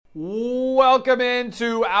Welcome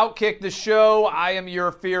into Outkick the Show. I am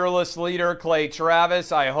your fearless leader, Clay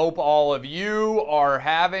Travis. I hope all of you are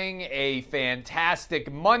having a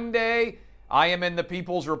fantastic Monday. I am in the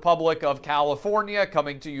People's Republic of California,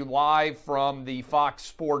 coming to you live from the Fox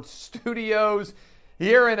Sports Studios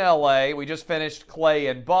here in LA. We just finished Clay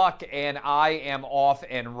and Buck, and I am off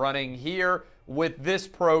and running here with this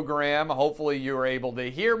program. Hopefully you are able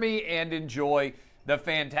to hear me and enjoy the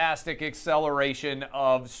fantastic acceleration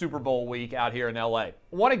of Super Bowl week out here in LA. I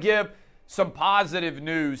want to give some positive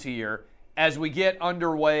news here as we get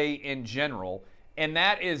underway in general, and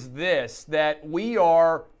that is this, that we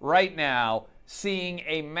are right now seeing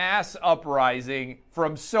a mass uprising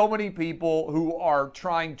from so many people who are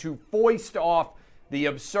trying to foist off the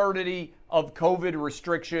absurdity of COVID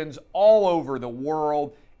restrictions all over the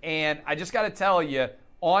world. And I just got to tell you,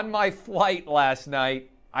 on my flight last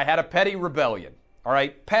night, I had a petty rebellion. All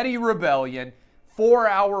right, petty rebellion,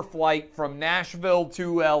 4-hour flight from Nashville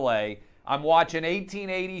to LA. I'm watching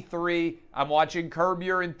 1883. I'm watching Curb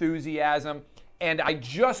Your Enthusiasm. And I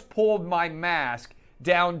just pulled my mask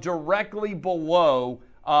down directly below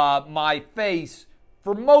my face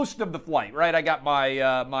for most of the flight, right? I got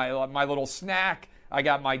my little snack. I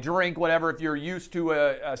got my drink, whatever, if you're used to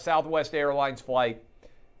a Southwest Airlines flight.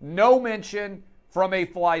 No mention from a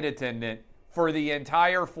flight attendant for the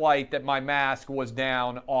entire flight that my mask was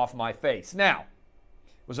down off my face. Now,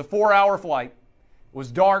 it was a 4-hour flight. It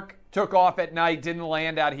was dark, took off at night, didn't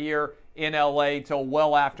land out here in LA till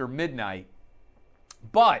well after midnight.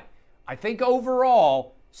 But I think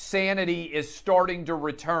overall, sanity is starting to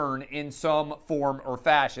return in some form or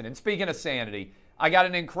fashion. And speaking of sanity, I got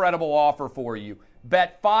an incredible offer for you.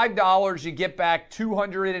 Bet $5, you get back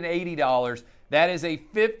 $280. That is a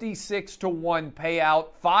 56-1 payout.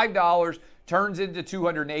 $5 turns into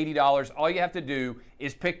 $280. All you have to do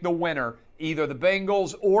is pick the winner, either the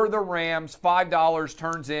Bengals or the Rams. $5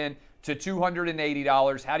 turns in to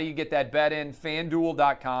 $280. How do you get that bet in?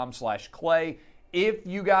 FanDuel.com/Clay. If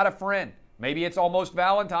you got a friend, maybe it's almost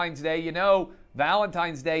Valentine's Day. You know,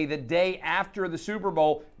 Valentine's Day, the day after the Super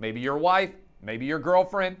Bowl, maybe your wife, maybe your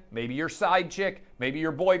girlfriend, maybe your side chick, maybe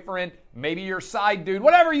your boyfriend, maybe your side dude,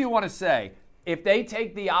 whatever you want to say. If they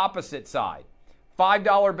take the opposite side,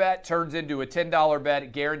 $5 bet turns into a $10 bet.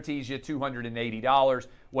 It guarantees you $280,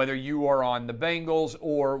 whether you are on the Bengals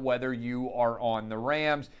or whether you are on the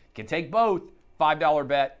Rams. You can take both. $5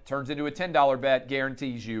 bet turns into a $10 bet,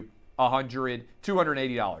 guarantees you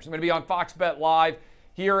 $280. I'm going to be on Fox Bet Live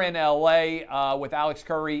here in LA with Alex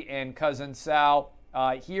Curry and Cousin Sal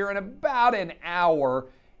here in about an hour.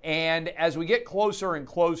 And as we get closer and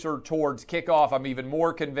closer towards kickoff, I'm even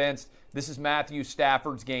more convinced this is Matthew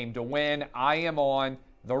Stafford's game to win. I am on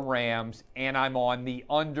the Rams, and I'm on the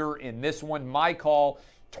under in this one. My call,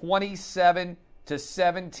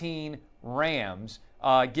 27-17 Rams.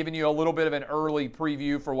 Giving you a little bit of an early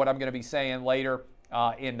preview for what I'm going to be saying later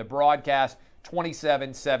in the broadcast.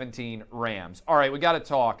 27-17 Rams. All right, we got to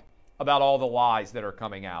talk about all the lies that are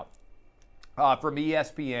coming out from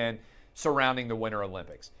ESPN surrounding the Winter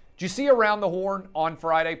Olympics. Did you see Around the Horn on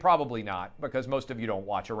Friday? Probably not, because most of you don't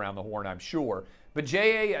watch Around the Horn, I'm sure. But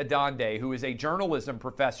J.A. Adande, who is a journalism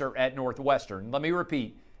professor at Northwestern, let me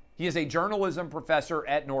repeat, he is a journalism professor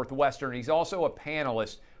at Northwestern. He's also a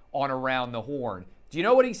panelist on Around the Horn. Do you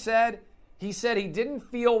know what he said? He said he didn't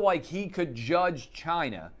feel like he could judge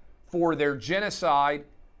China for their genocide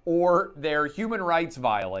or their human rights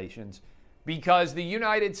violations because the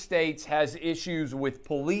United States has issues with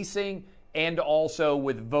policing and also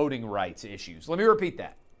with voting rights issues. Let me repeat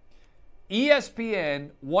that.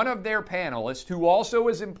 ESPN, one of their panelists, who also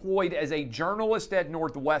is employed as a journalist at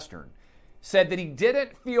Northwestern, said that he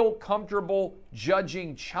didn't feel comfortable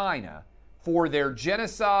judging China for their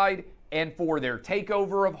genocide and for their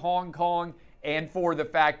takeover of Hong Kong and for the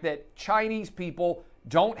fact that Chinese people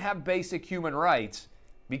don't have basic human rights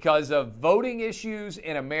because of voting issues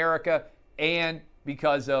in America and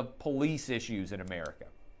because of police issues in America.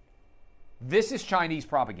 This is Chinese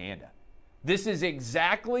propaganda. This is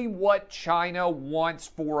exactly what China wants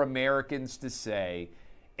for Americans to say,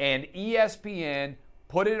 and ESPN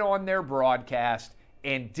put it on their broadcast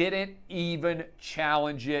and didn't even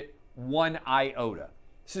challenge it one iota.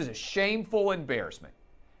 This is a shameful embarrassment,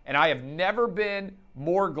 and I have never been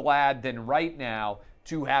more glad than right now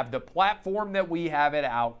to have the platform that we have at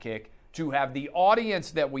Outkick, to have the audience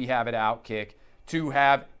that we have at Outkick, to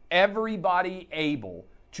have everybody able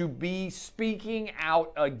to be speaking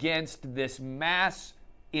out against this mass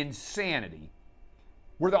insanity.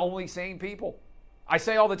 We're the only sane people. I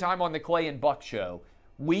say all the time on the Clay and Buck show,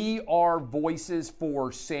 we are voices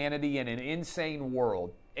for sanity in an insane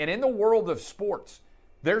world. And in the world of sports,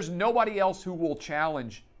 There's nobody else who will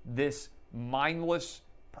challenge this mindless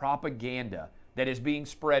propaganda that is being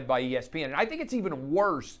spread by ESPN. And I think it's even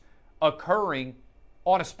worse occurring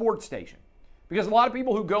on a sports station, because a lot of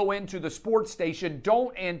people who go into the sports station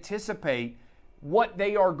don't anticipate what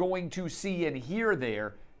they are going to see and hear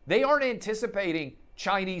there. They aren't anticipating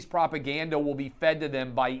Chinese propaganda will be fed to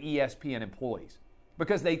them by ESPN employees,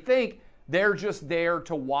 because they think they're just there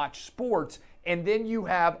to watch sports. And then you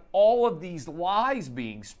have all of these lies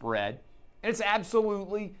being spread, and it's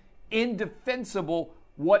absolutely indefensible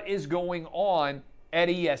what is going on at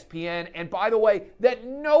ESPN. And by the way, that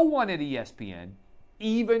no one at ESPN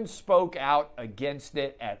even spoke out against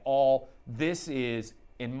it at all. This is,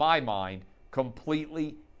 in my mind,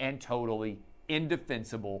 completely and totally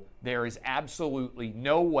indefensible. There is absolutely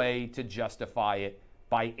no way to justify it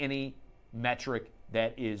by any metric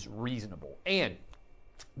that is reasonable. And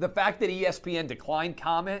the fact that ESPN declined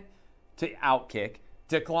comment to Outkick,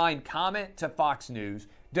 declined comment to Fox News,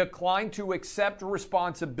 declined to accept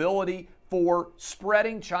responsibility for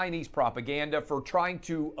spreading Chinese propaganda, for trying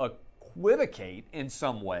to equivocate in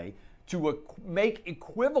some way, to make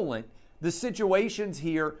equivalent the situations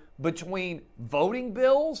here between voting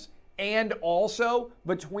bills and also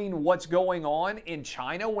between what's going on in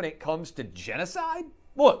China when it comes to genocide.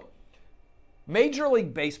 Look, Major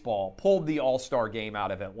League Baseball pulled the All-Star game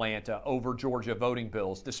out of Atlanta over Georgia voting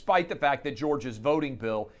bills, despite the fact that Georgia's voting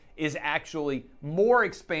bill is actually more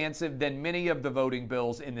expansive than many of the voting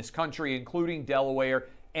bills in this country, including Delaware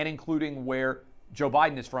and including where Joe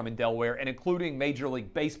Biden is from in Delaware, and including Major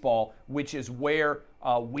League Baseball, which is where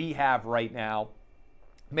we have right now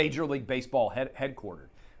Major League Baseball headquartered.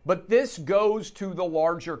 But this goes to the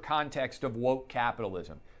larger context of woke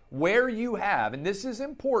capitalism, where you have, and this is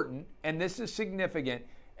important and this is significant,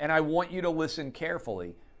 and I want you to listen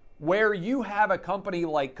carefully, where you have a company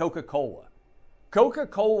like Coca-Cola.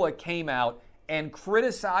 Coca-Cola came out and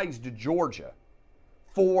criticized Georgia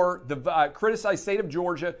for the criticized state of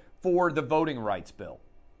Georgia for the voting rights bill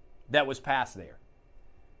that was passed there.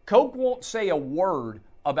 Coke won't say a word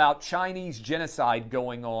about Chinese genocide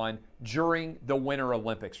going on during the Winter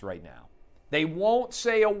Olympics right now. They won't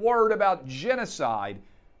say a word about genocide,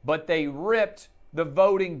 but they ripped the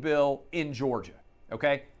voting bill in Georgia,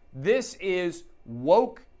 okay? This is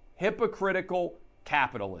woke, hypocritical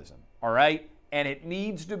capitalism, all right? And it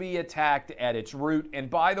needs to be attacked at its root. And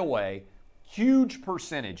by the way, huge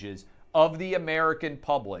percentages of the American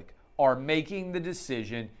public are making the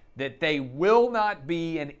decision that they will not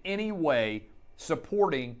be in any way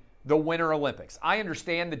supporting the Winter Olympics. I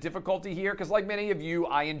understand the difficulty here because, like many of you,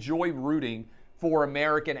 I enjoy rooting for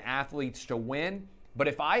American athletes to win. But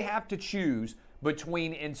if I have to choose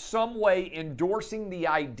between in some way endorsing the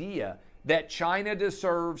idea that China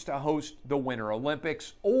deserves to host the Winter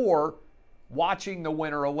Olympics or watching the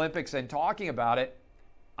Winter Olympics and talking about it,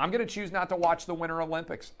 I'm going to choose not to watch the Winter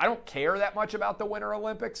Olympics. I don't care that much about the Winter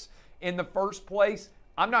Olympics in the first place.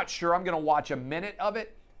 I'm not sure I'm going to watch a minute of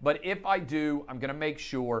it, but if I do, I'm going to make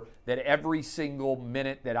sure that every single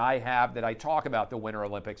minute that I have that I talk about the Winter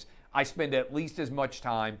Olympics, I spend at least as much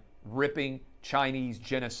time ripping Chinese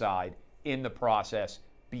genocide in the process.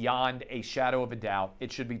 Beyond a shadow of a doubt,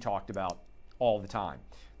 it should be talked about all the time.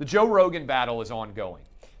 The Joe Rogan battle is ongoing.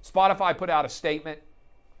 Spotify put out a statement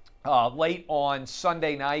late on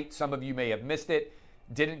Sunday night. Some of you may have missed it.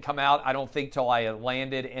 Didn't come out, I don't think, till I had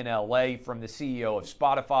landed in LA, from the CEO of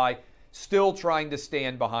Spotify. Still trying to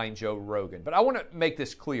stand behind Joe Rogan. But I want to make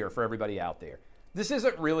this clear for everybody out there. This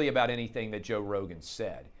isn't really about anything that Joe Rogan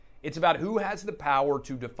said. It's about who has the power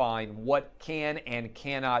to define what can and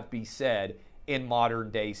cannot be said in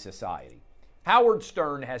modern day society. Howard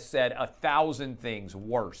Stern has said 1,000 things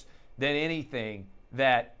worse than anything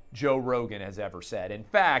that Joe Rogan has ever said. In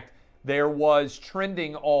fact, there was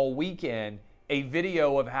trending all weekend a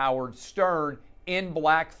video of Howard Stern in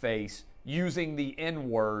blackface using the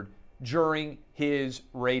N-word during his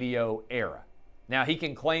radio era. Now, he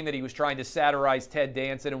can claim that he was trying to satirize Ted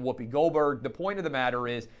Danson and Whoopi Goldberg. The point of the matter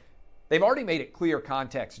is, they've already made it clear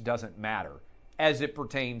context doesn't matter as it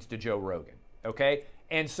pertains to Joe Rogan, okay?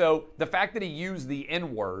 And so the fact that he used the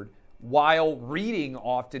N-word while reading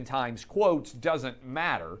oftentimes quotes doesn't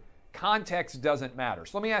matter. Context doesn't matter.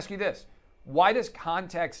 So let me ask you this. Why does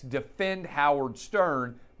context defend Howard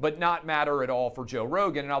Stern but not matter at all for Joe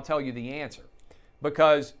Rogan? And I'll tell you the answer.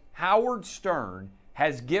 Because Howard Stern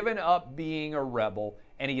has given up being a rebel,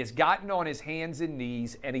 and he has gotten on his hands and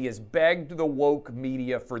knees, and he has begged the woke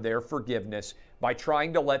media for their forgiveness by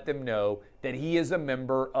trying to let them know that he is a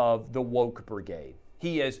member of the woke brigade.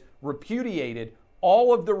 He has repudiated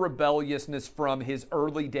all of the rebelliousness from his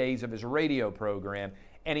early days of his radio program,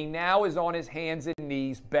 And he now is on his hands and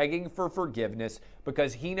knees begging for forgiveness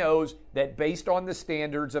because he knows that based on the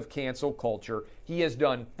standards of cancel culture, he has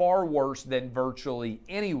done far worse than virtually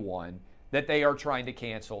anyone that they are trying to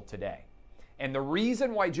cancel today. And the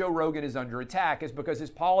reason why Joe Rogan is under attack is because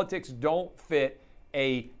his politics don't fit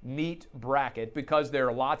a neat bracket, because there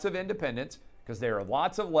are lots of independents, because there are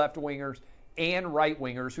lots of left-wingers and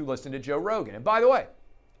right-wingers who listen to Joe Rogan. And by the way,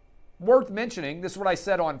 worth mentioning, this is what I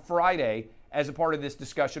said on Friday as a part of this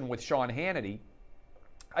discussion with Sean Hannity.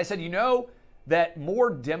 I said, you know that more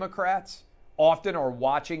Democrats often are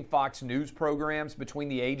watching Fox News programs between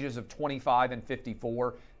the ages of 25 and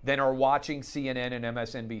 54 than are watching CNN and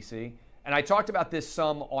MSNBC? And I talked about this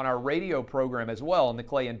some on our radio program as well, on the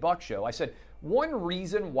Clay and Buck Show. I said, one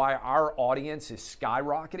reason why our audience is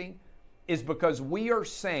skyrocketing is because we are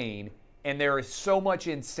sane and there is so much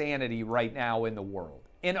insanity right now in the world.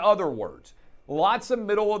 In other words, lots of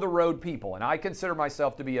middle-of-the-road people, and I consider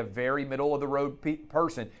myself to be a very middle-of-the-road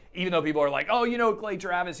person, even though people are like, oh, you know, Clay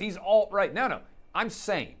Travis, he's alt-right. No, I'm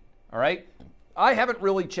sane, all right? I haven't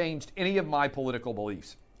really changed any of my political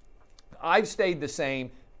beliefs. I've stayed the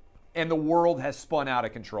same, and the world has spun out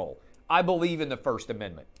of control. I believe in the First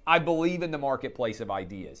Amendment. I believe in the marketplace of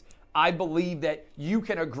ideas. I believe that you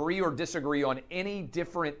can agree or disagree on any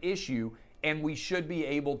different issue, and we should be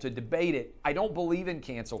able to debate it. I don't believe in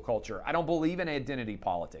cancel culture. I don't believe in identity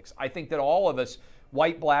politics. I think that all of us,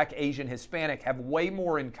 white, black, Asian, Hispanic, have way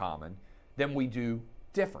more in common than we do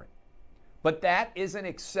different. But that isn't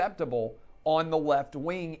acceptable on the left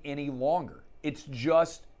wing any longer. It's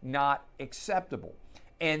just not acceptable.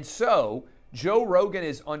 And so Joe Rogan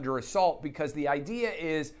is under assault because the idea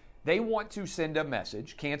is they want to send a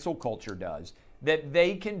message, cancel culture does, that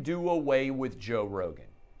they can do away with Joe Rogan.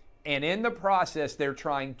 And in the process, they're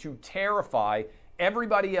trying to terrify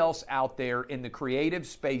everybody else out there in the creative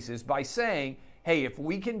spaces by saying, hey, if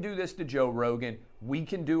we can do this to Joe Rogan, we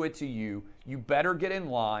can do it to you. You better get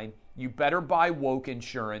in line. You better buy woke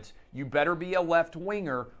insurance. You better be a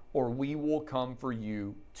left-winger, or we will come for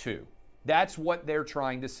you too. That's what they're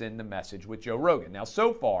trying to send the message with Joe Rogan. Now,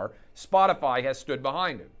 so far, Spotify has stood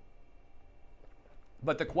behind him.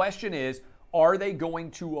 But the question is, are they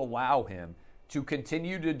going to allow him to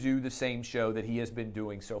continue to do the same show that he has been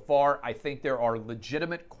doing so far? I think there are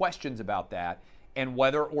legitimate questions about that and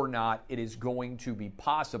whether or not it is going to be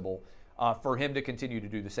possible for him to continue to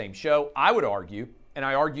do the same show. I would argue, and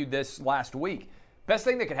I argued this last week, best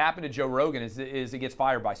thing that could happen to Joe Rogan is he gets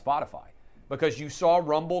fired by Spotify, because you saw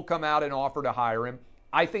Rumble come out and offer to hire him.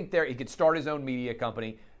 I think he could start his own media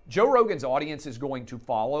company. Joe Rogan's audience is going to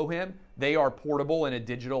follow him. They are portable in a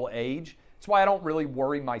digital age. That's why I don't really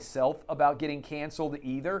worry myself about getting canceled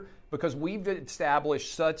either, because we've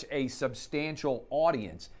established such a substantial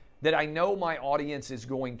audience that I know my audience is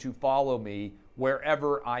going to follow me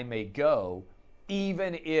wherever I may go,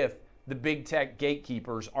 even if the big tech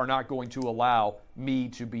gatekeepers are not going to allow me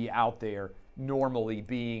to be out there normally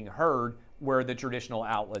being heard where the traditional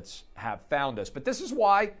outlets have found us. But this is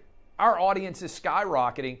why our audience is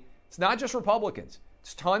skyrocketing. It's not just Republicans.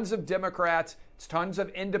 It's tons of Democrats. It's tons of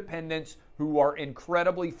independents who are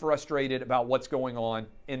incredibly frustrated about what's going on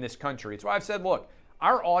in this country. It's why I've said, look,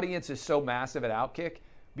 our audience is so massive at Outkick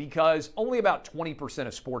because only about 20%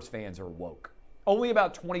 of sports fans are woke. Only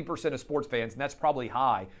about 20% of sports fans, and that's probably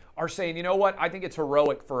high, are saying, you know what, I think it's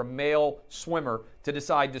heroic for a male swimmer to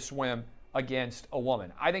decide to swim against a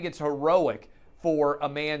woman. I think it's heroic for a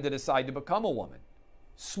man to decide to become a woman.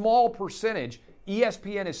 Small percentage.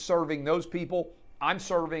 ESPN is serving those people. I'm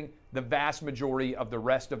serving the vast majority of the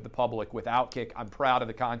rest of the public with Outkick. I'm proud of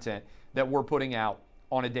the content that we're putting out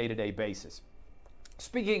on a day-to-day basis.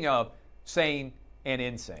 Speaking of sane and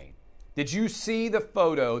insane, did you see the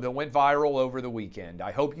photo that went viral over the weekend?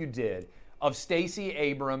 I hope you did, of Stacey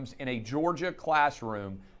Abrams in a Georgia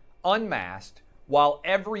classroom unmasked while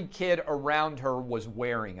every kid around her was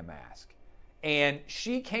wearing a mask. And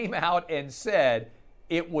she came out and said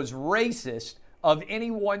it was racist of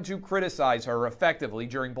anyone to criticize her effectively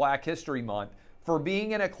during Black History Month for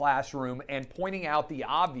being in a classroom and pointing out the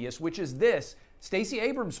obvious, which is this: Stacey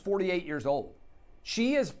Abrams, 48 years old.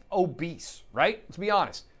 She is obese, right? Let's be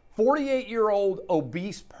honest. 48-year-old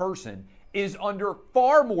obese person is under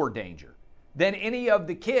far more danger than any of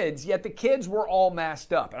the kids, yet the kids were all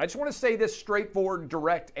masked up. And I just want to say this straightforward,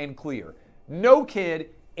 direct, and clear. No kid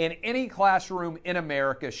in any classroom in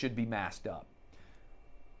America should be masked up.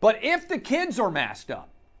 But if the kids are masked up,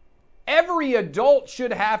 every adult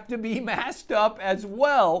should have to be masked up as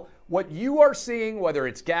well. What you are seeing, whether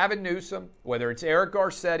it's Gavin Newsom, whether it's Eric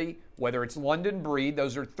Garcetti, whether it's London Breed,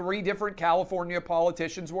 those are three different California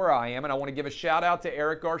politicians where I am, and I want to give a shout out to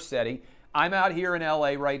Eric Garcetti. I'm out here in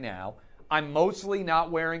LA right now. I'm mostly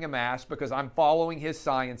not wearing a mask because I'm following his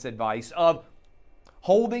science advice of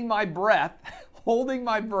holding my breath, holding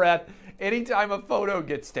my breath anytime a photo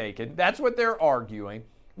gets taken. That's what they're arguing.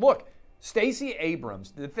 Look, Stacey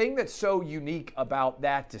Abrams, the thing that's so unique about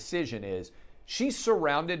that decision is she's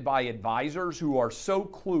surrounded by advisors who are so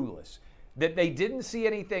clueless that they didn't see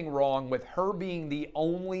anything wrong with her being the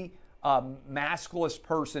only maskless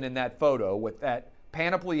person in that photo with that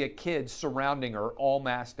panoply of kids surrounding her all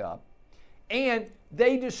masked up. And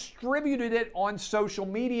they distributed it on social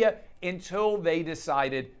media until they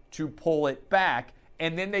decided to pull it back.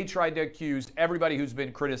 And then they tried to accuse everybody who's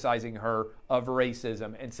been criticizing her of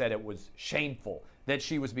racism and said it was shameful that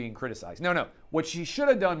she was being criticized. No. What she should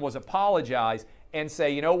have done was apologize and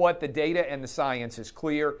say, you know what, the data and the science is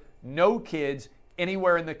clear. No kids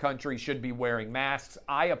anywhere in the country should be wearing masks.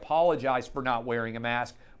 I apologize for not wearing a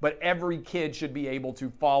mask, but every kid should be able to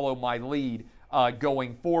follow my lead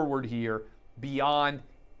going forward here. Beyond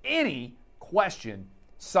any question,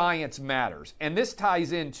 science matters. And this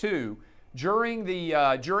ties in too, during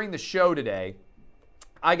the show today,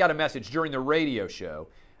 I got a message during the radio show.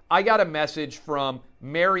 I got a message from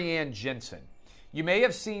Marianne Jensen. You may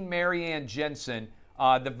have seen Marianne Jensen,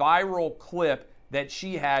 the viral clip that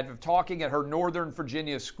she had of talking at her Northern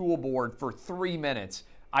Virginia school board for 3 minutes.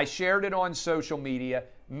 I shared it on social media.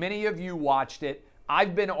 Many of you watched it.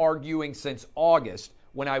 I've been arguing since August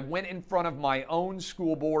when I went in front of my own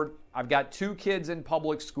school board. I've got 2 kids in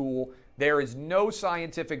public school. There is no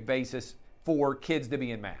scientific basis for kids to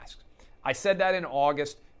be in masks. I said that in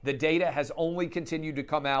August. The data has only continued to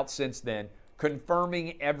come out since then,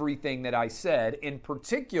 confirming everything that I said. In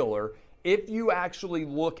particular, if you actually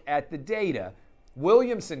look at the data,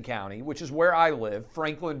 Williamson County, which is where I live,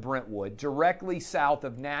 Franklin Brentwood, directly south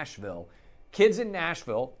of Nashville, kids in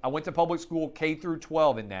Nashville, I went to public school K through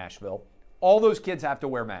 12 in Nashville, all those kids have to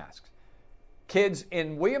wear masks. Kids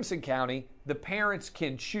in Williamson County, the parents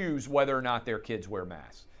can choose whether or not their kids wear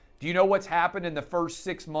masks. Do you know what's happened in the first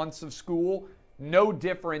 6 months of school? No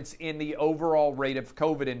difference in the overall rate of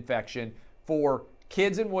COVID infection for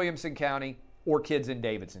kids in Williamson County or kids in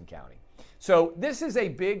Davidson County. So this is a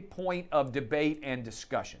big point of debate and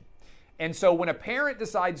discussion. And so when a parent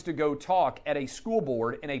decides to go talk at a school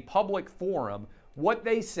board in a public forum, what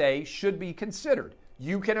they say should be considered.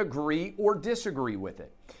 You can agree or disagree with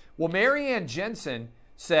it. Well, Marianne Jensen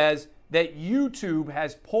says that YouTube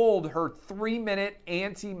has pulled her 3-minute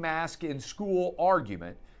anti-mask in school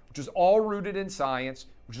argument, which is all rooted in science,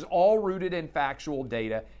 which is all rooted in factual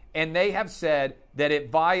data, and they have said that it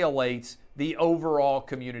violates the overall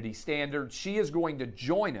community standard. She is going to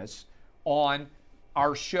join us on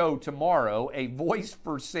our show tomorrow, A Voice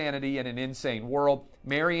for Sanity in an Insane World.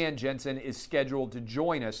 Marianne Jensen is scheduled to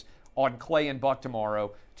join us on Clay and Buck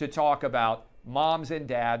tomorrow to talk about moms and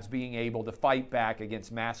dads being able to fight back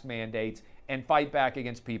against mask mandates and fight back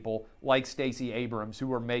against people like Stacey Abrams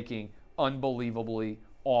who are making unbelievably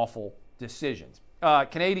awful decisions.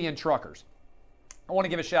 Canadian truckers. I want to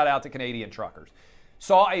give a shout out to Canadian truckers.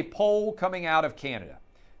 Saw a poll coming out of Canada.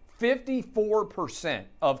 54%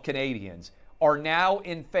 of Canadians are now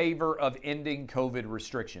in favor of ending COVID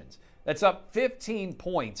restrictions. That's up 15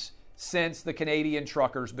 points since the Canadian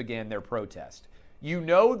truckers began their protest. You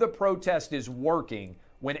know the protest is working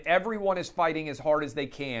when everyone is fighting as hard as they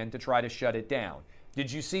can to try to shut it down.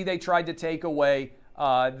 Did you see they tried to take away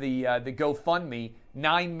the GoFundMe,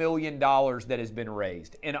 $9 million that has been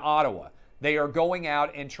raised in Ottawa? They are going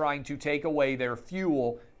out and trying to take away their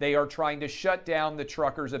fuel. They are trying to shut down the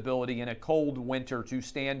truckers' ability in a cold winter to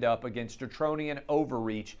stand up against draconian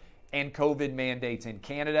overreach and COVID mandates in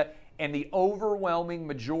Canada. And the overwhelming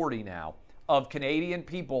majority now of Canadian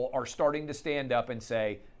people are starting to stand up and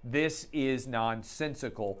say, this is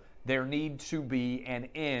nonsensical. There needs to be an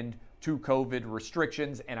end to COVID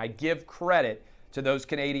restrictions. And I give credit to those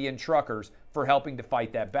Canadian truckers for helping to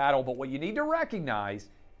fight that battle. But what you need to recognize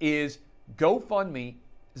is GoFundMe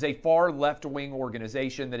is a far left-wing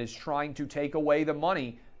organization that is trying to take away the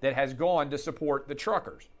money that has gone to support the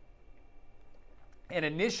truckers. And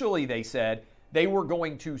initially they said they were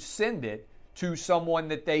going to send it to someone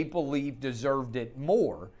that they believed deserved it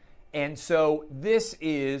more. And so this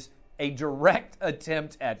is a direct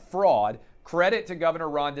attempt at fraud. Credit to Governor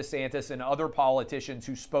Ron DeSantis and other politicians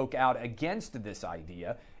who spoke out against this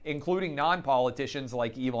idea, including non-politicians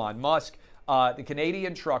like Elon Musk. The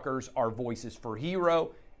Canadian truckers are voices for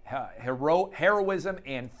heroism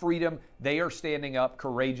and freedom. They are standing up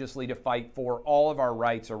courageously to fight for all of our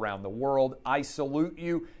rights around the world. I salute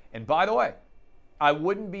you. And by the way, I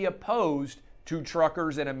wouldn't be opposed to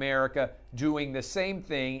truckers in America doing the same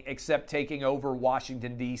thing, except taking over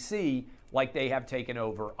Washington, D.C. like they have taken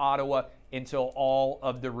over Ottawa until all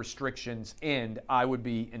of the restrictions end. I would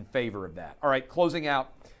be in favor of that. All right, closing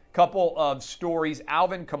out, couple of stories.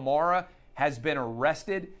 Alvin Kamara has been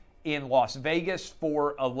arrested in Las Vegas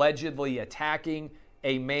for allegedly attacking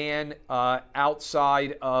a man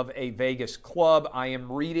outside of a Vegas club. I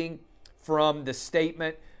am reading from the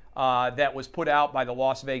statement that was put out by the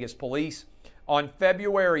Las Vegas police. On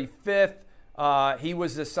February 5th, he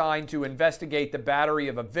was assigned to investigate the battery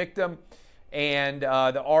of a victim, and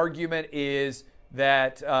the argument is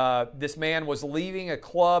that this man was leaving a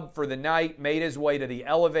club for the night, made his way to the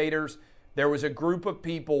elevators. There was a group of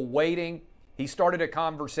people waiting. He started a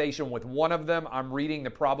conversation with one of them. I'm reading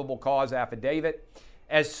the probable cause affidavit.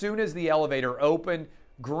 As soon as the elevator opened,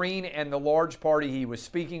 Green and the large party he was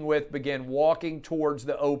speaking with began walking towards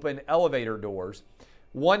the open elevator doors.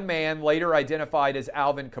 One man, later identified as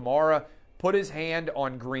Alvin Kamara, put his hand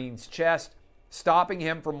on Green's chest, stopping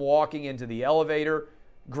him from walking into the elevator.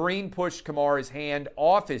 Green pushed Kamara's hand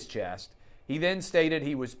off his chest. He then stated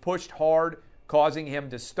he was pushed hard, causing him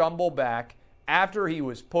to stumble back. After he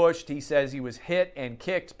was pushed, he says he was hit and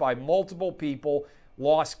kicked by multiple people,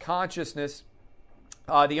 lost consciousness.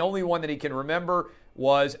 The only one that he can remember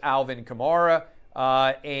was Alvin Kamara,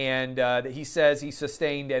 and he says he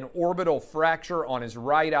sustained an orbital fracture on his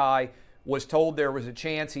right eye, was told there was a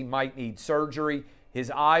chance he might need surgery.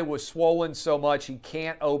 His eye was swollen so much he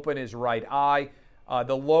can't open his right eye.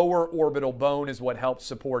 The lower orbital bone is what helps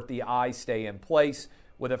support the eye stay in place.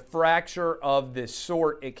 With a fracture of this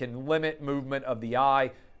sort, it can limit movement of the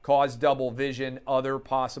eye, cause double vision, other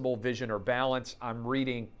possible vision or balance. I'm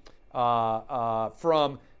reading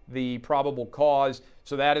from the probable cause.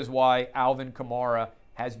 So that is why Alvin Kamara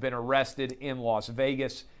has been arrested in Las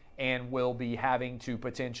Vegas and will be having to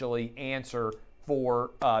potentially answer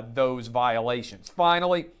for those violations.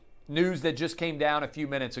 Finally, news that just came down a few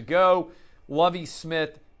minutes ago. Lovie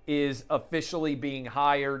Smith is officially being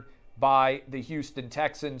hired by the Houston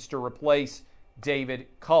Texans to replace David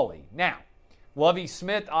Culley. Now, Lovie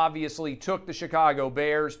Smith obviously took the Chicago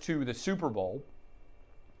Bears to the Super Bowl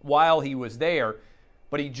while he was there,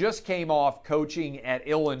 but he just came off coaching at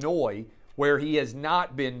Illinois, where he has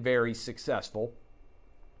not been very successful.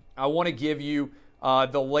 I want to give you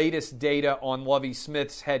the latest data on Lovie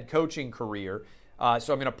Smith's head coaching career.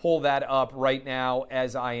 So I'm going to pull that up right now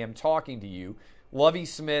as I am talking to you. Lovie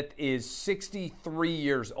Smith is 63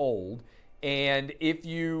 years old, and if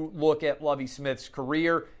you look at Lovie Smith's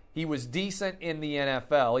career, he was decent in the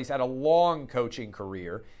NFL. He's had a long coaching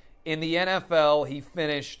career. In the NFL, he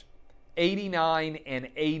finished 89 and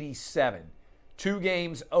 87, 2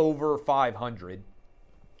 games over 500,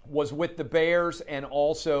 was with the Bears and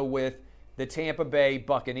also with the Tampa Bay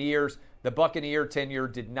Buccaneers. The Buccaneer tenure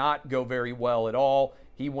did not go very well at all.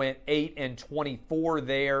 He went 8 and 24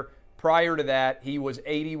 there. Prior to that, he was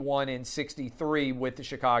 81 and 63 with the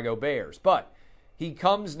Chicago Bears. But he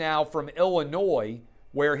comes now from Illinois,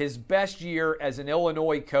 where his best year as an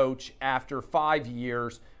Illinois coach after 5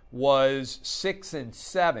 years was 6 and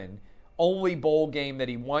 7. Only bowl game that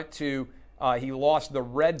he went to, he lost the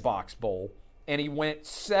Red Box Bowl, and he went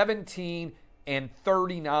 17 and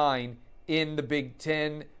 39 in the Big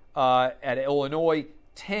Ten at Illinois,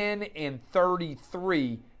 10 and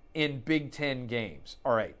 33 in Big Ten games.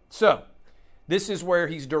 All right, so this is where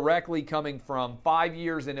he's directly coming from. 5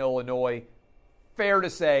 years in Illinois, fair to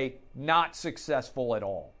say, not successful at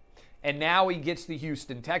all. And now he gets the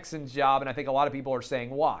Houston Texans job, and I think a lot of people are saying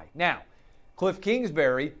why. Now, Cliff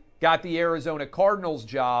Kingsbury got the Arizona Cardinals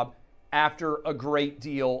job after a great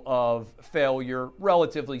deal of failure,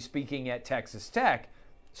 relatively speaking, at Texas Tech.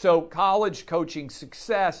 So college coaching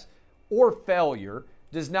success or failure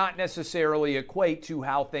does not necessarily equate to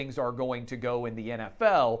how things are going to go in the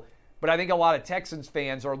NFL. But I think a lot of Texans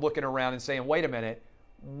fans are looking around and saying, wait a minute,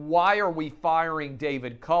 why are we firing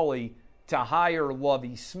David Culley to hire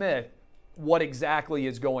Lovie Smith? What exactly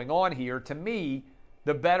is going on here? To me,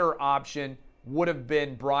 the better option would have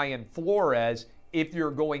been Brian Flores if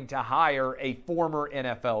you're going to hire a former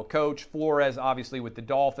NFL coach. Flores, obviously, with the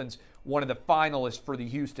Dolphins, one of the finalists for the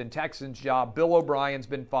Houston Texans job. Bill O'Brien's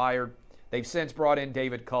been fired. They've since brought in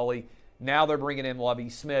David Culley. Now they're bringing in Lovie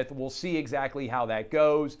Smith. We'll see exactly how that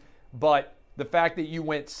goes. But the fact that you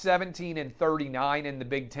went 17 and 39 in the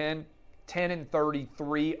Big Ten, 10 and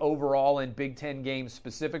 33 overall in Big Ten games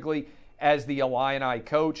specifically as the Illini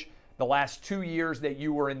coach. The last 2 years that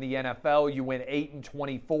you were in the NFL, you went 8 and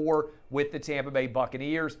 24 with the Tampa Bay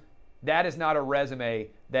Buccaneers. That is not a resume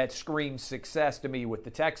that screams success to me with the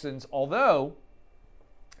Texans. Although,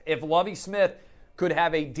 if Lovie Smith could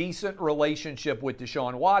have a decent relationship with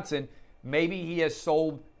Deshaun Watson, maybe he has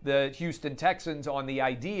sold the Houston Texans on the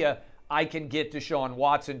idea I can get Deshaun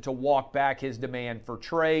Watson to walk back his demand for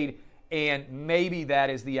trade. And maybe that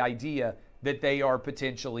is the idea that they are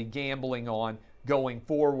potentially gambling on going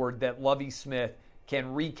forward, that Lovie Smith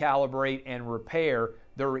can recalibrate and repair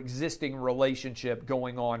their existing relationship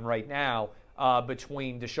going on right now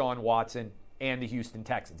between Deshaun Watson and the Houston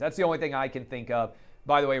Texans. That's the only thing I can think of.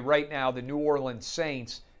 By the way, right now, the New Orleans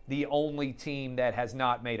Saints, the only team that has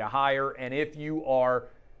not made a hire. And if you are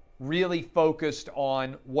really focused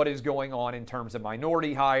on what is going on in terms of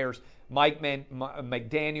minority hires, Mike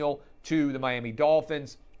McDaniel to the Miami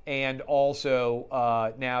Dolphins, and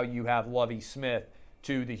also now you have Lovie Smith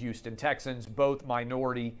to the Houston Texans, both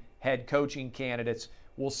minority head coaching candidates.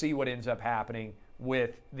 We'll see what ends up happening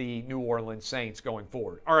with the New Orleans Saints going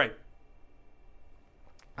forward. All right.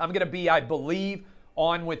 I'm going to be, I believe,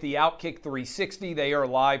 on with the Outkick 360. They are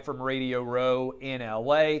live from Radio Row in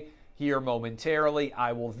LA here momentarily.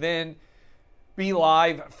 I will then be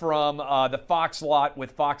live from the Fox lot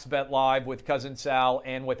with Fox Bet Live with Cousin Sal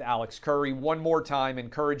and with Alex Curry. One more time,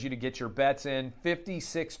 encourage you to get your bets in.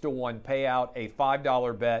 56-1 payout, a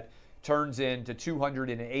 $5 bet turns into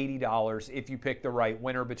 $280 if you pick the right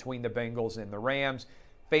winner between the Bengals and the Rams.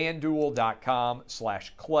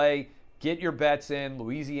 FanDuel.com/Clay. Get your bets in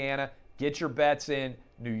Louisiana. Get your bets in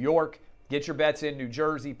New York. Get your bets in New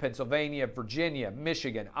Jersey, Pennsylvania, Virginia,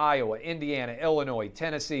 Michigan, Iowa, Indiana, Illinois,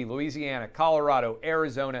 Tennessee, Louisiana, Colorado,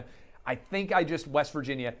 Arizona. I think I just West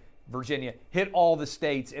Virginia, hit all the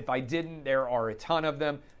states. If I didn't, there are a ton of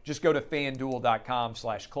them. Just go to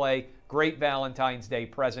FanDuel.com/Clay. Great Valentine's Day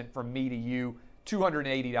present from me to you.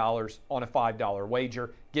 $280 on a $5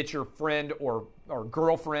 wager. Get your friend or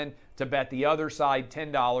girlfriend to bet the other side.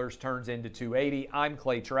 $10 turns into $280. I'm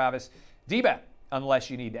Clay Travis. DBET, unless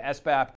you need to SBAP.